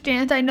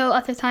understand. I know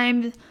at the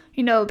time,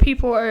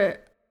 people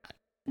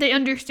they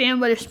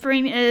understand what a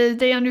spring is,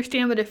 they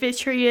understand what a fig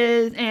tree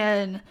is,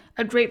 and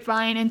a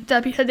grapevine and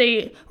stuff, because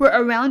they were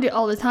around it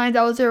all the time.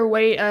 That was their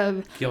way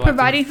of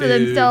providing for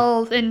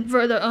themselves and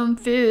for their own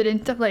food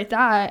and stuff like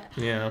that.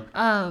 Yeah.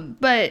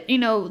 But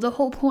the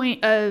whole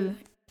point of,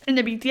 in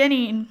the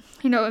beginning,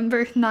 in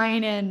verse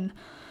 9 and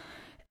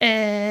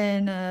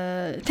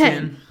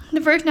 10. The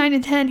verse 9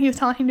 and 10, he was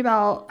talking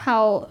about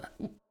how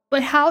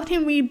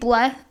can we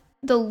bless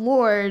the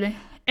Lord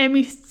and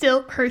we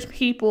still curse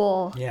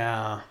people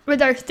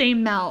with our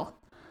same mouth?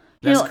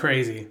 That's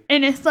crazy.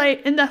 And it's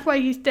like, and that's why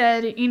he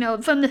said,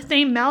 from the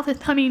same mouth is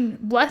coming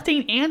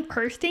blessing and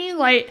cursing.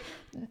 Like,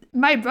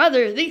 my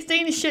brother, these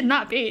things should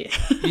not be.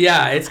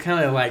 Yeah, it's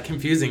kind of like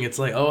confusing. It's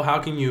like, how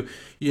can you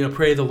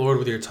pray the Lord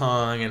with your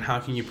tongue, and how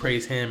can you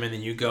praise him, and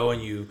then you go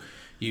and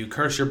you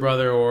curse your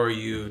brother, or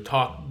you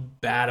talk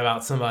bad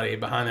about somebody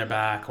behind their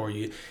back, or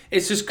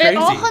it's just crazy. It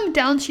all comes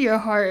down to your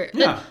heart.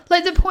 Yeah.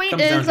 Like, the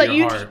point is,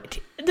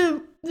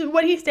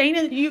 what he's saying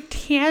is you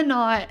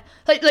cannot,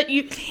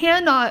 you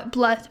cannot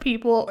bless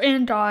people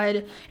in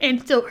God and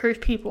still curse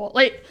people.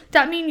 Like,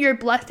 that means your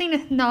blessing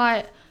is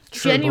not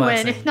true genuine.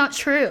 blessing. It's not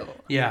true.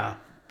 Yeah.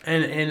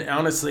 And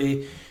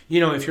honestly,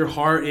 if your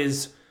heart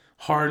is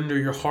hardened or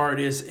your heart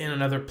is in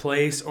another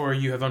place or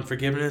you have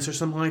unforgiveness or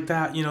something like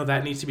that,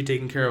 that needs to be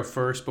taken care of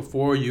first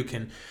before you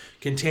can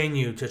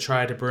continue to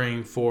try to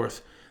bring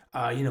forth,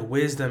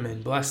 wisdom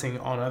and blessing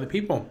on other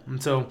people.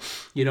 And so,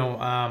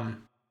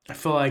 I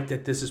feel like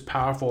that this is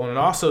powerful. And it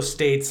also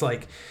states,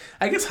 like,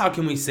 I guess, how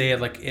can we say it,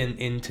 like,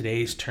 in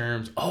today's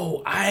terms?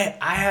 Oh, I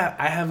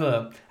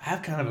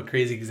have kind of a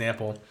crazy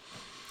example.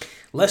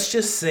 Let's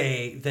just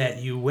say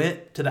that you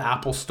went to the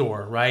Apple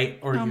store, right?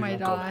 Or Oh you my don't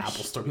go to the gosh.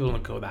 Apple store. People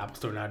don't go to the Apple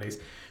store nowadays.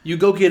 You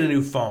go get a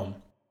new phone.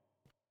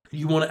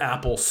 You want an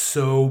Apple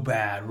so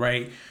bad,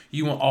 right?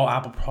 You want all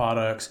Apple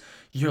products.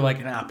 You're like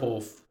an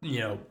Apple,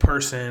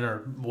 person or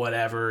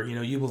whatever.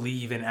 You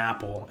believe in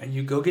Apple. And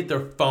you go get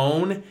their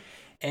phone,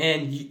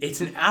 and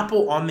it's an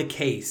Apple on the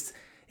case.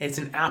 It's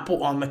an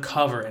Apple on the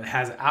cover, and it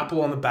has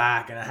Apple on the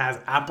back, and it has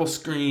Apple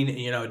screen.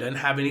 It doesn't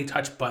have any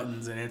touch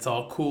buttons, and it's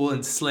all cool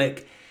and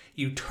slick.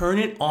 You turn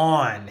it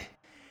on,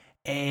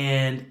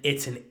 and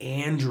it's an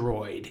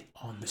Android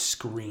on the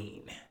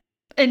screen.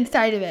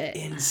 Inside of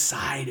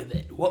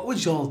it. What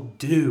would y'all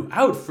do?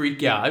 I would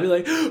freak out. I'd be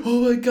like,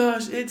 oh my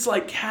gosh, it's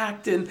like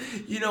hacked and,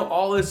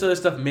 all this other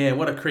stuff. Man,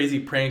 what a crazy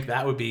prank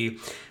that would be.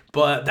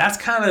 But that's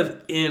kind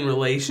of in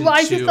relation Well, to...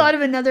 I just thought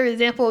of another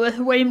example with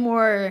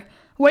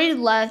way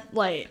less,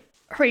 like,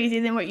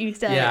 crazy than what you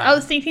said. Yeah. I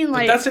was thinking,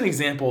 like... But that's an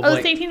example of, I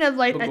was thinking of,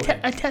 like,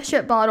 a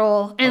ketchup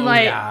bottle and,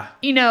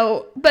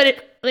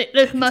 but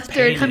there's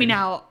mustard coming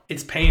out.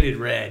 It's painted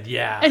red,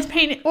 yeah. It's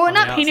painted... Well,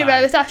 not painted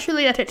red. It's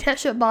actually, like, a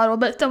ketchup bottle,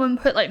 but someone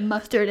put, like,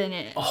 mustard in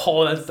it.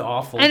 Oh, that's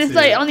awful, and it's,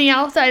 like, on the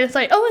outside, it's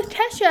like, oh, it's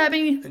ketchup.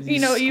 And,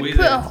 you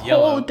put a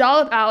whole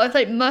dollop out. It's,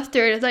 like,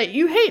 mustard. It's, like,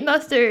 you hate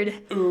mustard.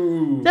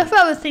 Ooh. That's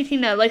what I was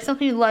thinking of, like,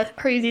 something less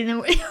crazy than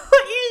what you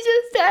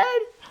just said.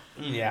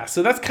 Yeah,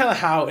 so that's kind of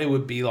how it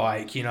would be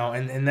like,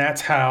 and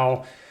that's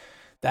how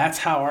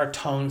our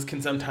tongues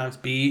can sometimes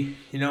be,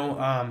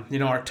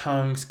 our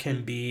tongues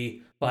can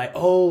be like,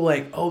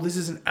 oh, this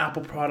is an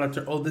Apple product,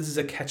 or, oh, this is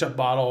a ketchup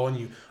bottle, and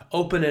you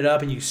open it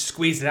up and you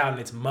squeeze it out and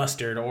it's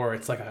mustard, or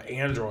it's like an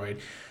Android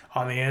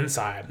on the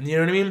inside. You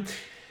know what I mean?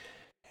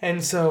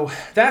 And so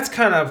that's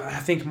kind of, I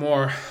think,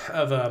 more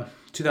of a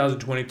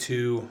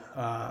 2022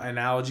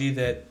 analogy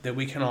that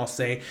we can all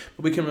say,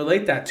 but we can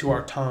relate that to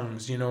our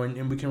tongues,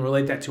 and we can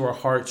relate that to our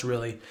hearts,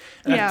 really.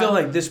 And I feel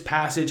like this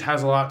passage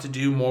has a lot to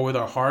do more with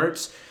our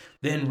hearts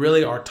than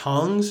really our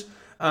tongues,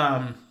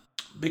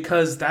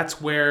 because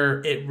that's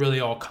where it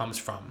really all comes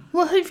from.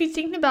 Well, if you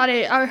think about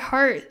it, our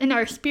heart and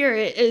our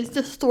spirit is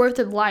the source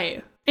of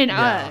life in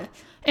us,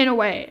 in a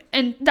way.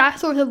 And that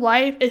source of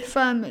life is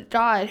from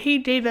God. He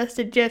gave us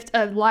the gift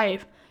of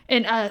life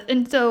in us.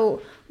 And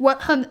so what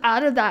comes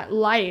out of that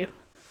life,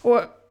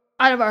 or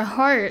out of our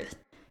hearts,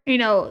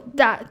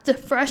 that's the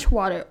fresh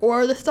water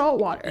or the salt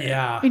water.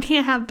 Yeah. We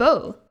can't have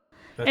both.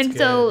 That's and good,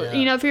 so,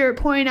 if you're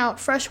pouring out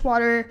fresh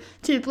water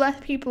to bless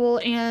people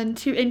and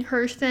to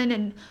encourage them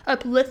and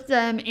uplift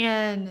them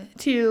and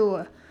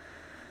to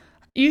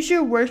use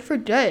your words for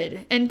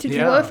good and to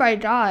glorify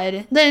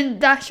God, then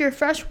that's your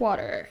fresh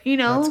water,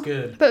 That's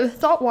good. But with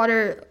salt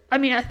water, I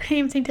can't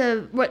even think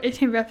of what it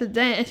can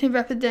represent. It can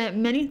represent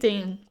many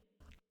things.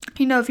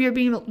 If you're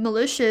being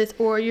malicious,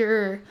 or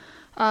you're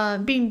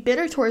being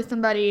bitter towards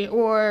somebody,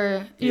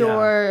 or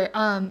you're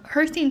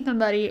hurting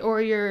somebody,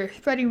 or you're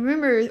spreading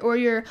rumors, or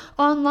you're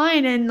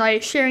online and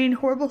like sharing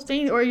horrible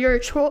things, or you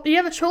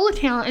have a troll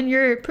account and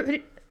you're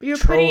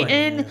putting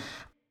in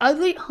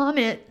ugly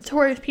comments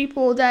towards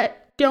people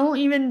that don't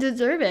even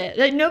deserve it.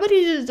 Like,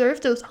 nobody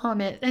deserves those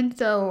comments. And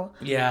so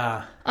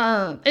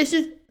it's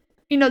just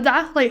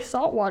that's like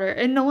salt water,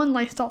 and no one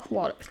likes salt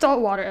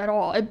water at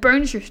all. It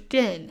burns your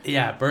skin.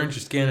 Yeah, it burns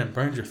your skin and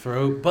burns your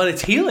throat, but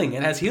it's healing.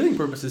 It has healing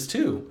purposes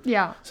too.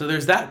 Yeah. So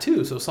there's that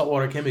too. So salt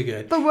water can be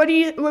good. But what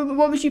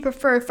would you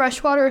prefer,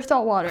 fresh water or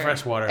salt water?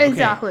 Fresh water.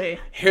 Exactly.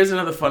 Okay. Here's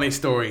another funny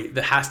story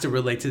that has to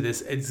relate to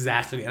this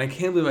exactly, and I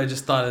can't believe I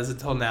just thought of this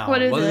until now.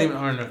 What is it? Even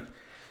on.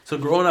 So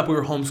growing up, we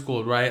were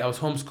homeschooled, right? I was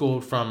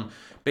homeschooled from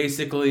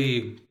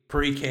basically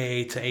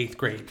pre-K to 8th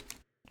grade.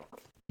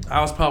 I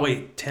was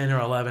probably 10 or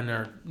 11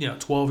 or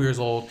 12 years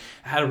old.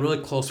 I had a really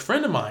close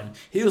friend of mine.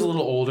 He was a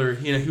little older.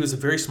 He was a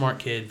very smart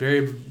kid, very,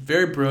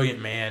 very brilliant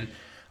man,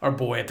 or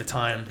boy at the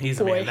time. He's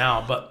a man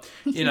now, but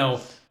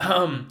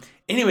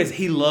anyways,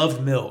 he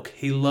loved milk.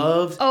 He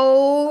loved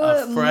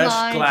a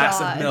fresh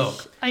glass of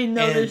milk. I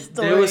know this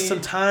story. There was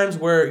some times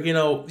where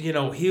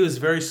he was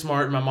very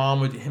smart. My mom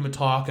would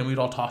talk, and we'd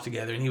all talk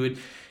together, and he would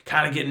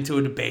kind of get into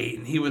a debate,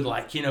 and he would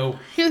he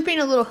was being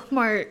a little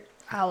smart.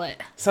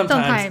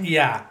 Sometimes,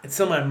 yeah.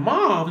 So my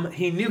mom,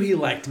 he knew he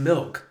liked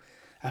milk,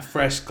 a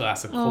fresh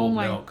glass of cold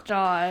milk. Oh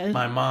my god!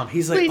 My mom,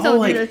 he's like,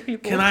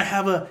 can I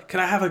have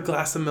a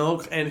glass of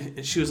milk?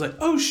 And she was like,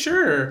 oh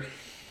sure.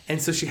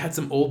 And so she had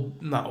some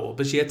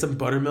she had some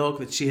buttermilk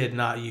that she had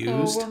not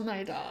used. Oh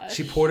my gosh!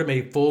 She poured him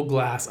a full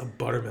glass of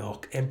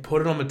buttermilk and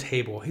put it on the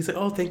table. He's like,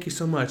 oh, thank you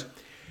so much,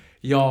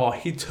 y'all.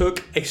 He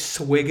took a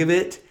swig of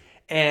it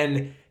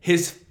and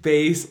his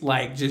face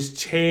like just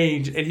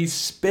changed, and he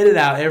spit it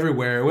out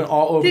everywhere. It went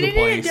all over the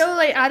place. Did it go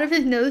like out of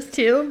his nose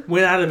too?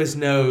 Went out of his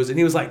nose, and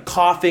he was like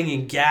coughing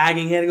and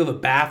gagging. He had to go to the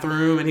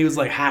bathroom, and he was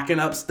like hacking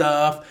up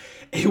stuff.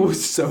 It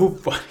was so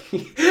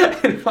funny,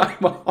 and my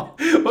mom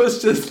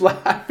was just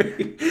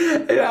laughing,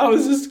 and I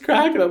was just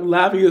cracking up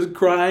laughing. He was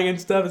crying and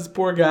stuff. This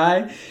poor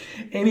guy.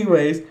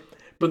 Anyways,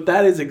 but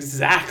that is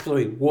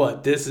exactly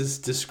what this is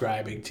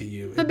describing to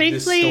you. So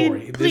basically, this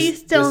story.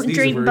 please don't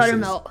drink verses.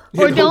 buttermilk.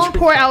 Yeah, Or don't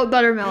pour out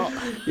buttermilk.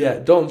 Yeah,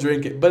 don't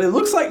drink it. But it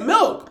looks like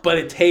milk, but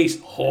it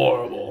tastes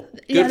horrible.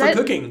 Good for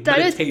cooking, but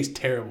it tastes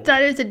terrible.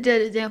 That is a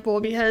good example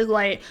because,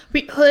 like,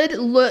 we could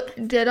look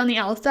good on the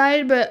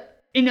outside, but,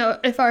 you know,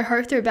 if our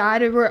hearts are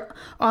bad, if we're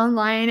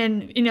online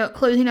and, you know,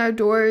 closing our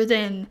doors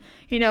and,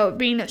 you know,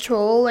 being a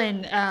troll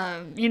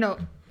and, you know,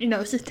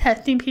 just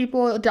testing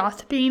people,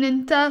 gossiping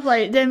and stuff,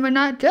 like, then we're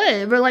not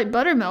good. We're like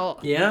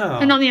buttermilk. Yeah.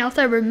 And on the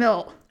outside, we're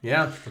milk.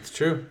 Yeah, that's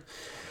true.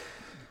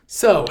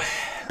 So.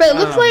 But it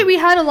looks like we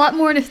had a lot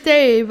more to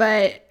say,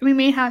 but we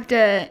may have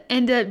to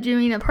end up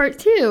doing a part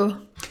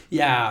 2.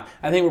 Yeah,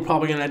 I think we're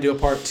probably going to do a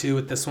part 2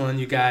 with this one,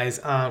 you guys,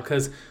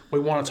 because we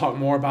want to talk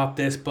more about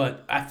this,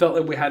 but I felt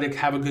like we had to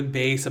have a good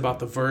base about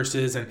the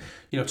verses and,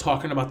 you know,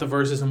 talking about the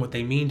verses and what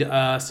they mean to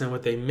us and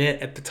what they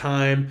meant at the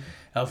time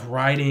of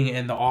writing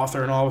and the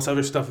author and all this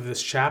other stuff of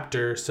this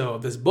chapter, so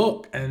of this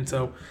book. And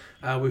so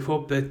we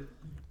hope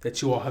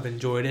that you all have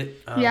enjoyed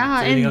it.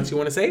 Yeah. Anything else you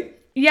want to say?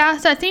 Yeah,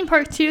 so I think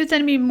part 2 is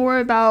going to be more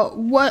about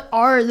what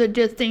are the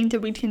good things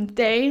that we can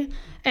say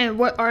and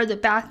what are the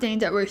bad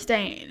things that we're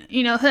saying.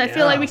 You know, 'cause I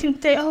feel like we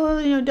can say, oh,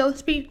 you know, don't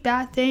speak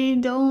bad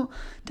things,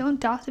 don't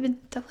gossip and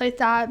stuff like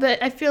that.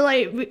 But I feel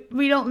like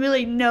we don't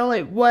really know,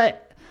 like,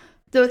 what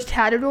those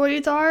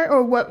categories are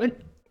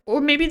or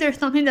maybe there's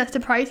something that's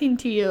surprising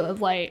to you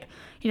of, like,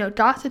 you know,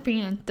 gossiping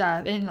and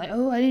stuff, and like,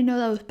 oh, I didn't know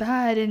that was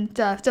bad and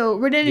stuff. So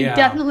we're going to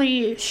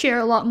definitely share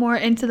a lot more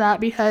into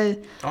that because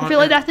I feel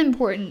like that's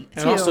important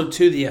too. And also,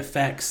 too, the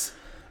effects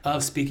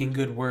of speaking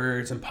good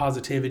words and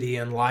positivity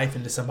and life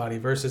into somebody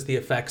versus the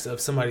effects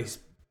of somebody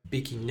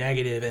speaking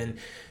negative and,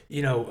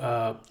 you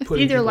know,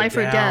 putting either people life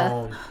down.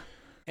 or death.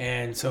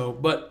 And so,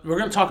 but we're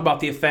going to talk about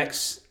the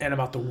effects and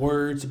about the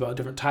words, about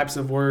different types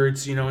of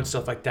words, you know, and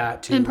stuff like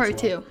that too. In part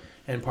 2.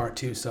 And part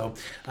 2. So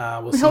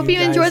we'll see you hope you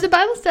guys. enjoyed the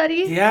Bible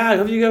study. Yeah, I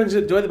hope you guys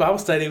enjoyed the Bible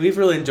study. We've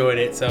really enjoyed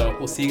it. So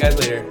we'll see you guys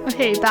later.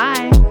 Okay,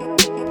 bye.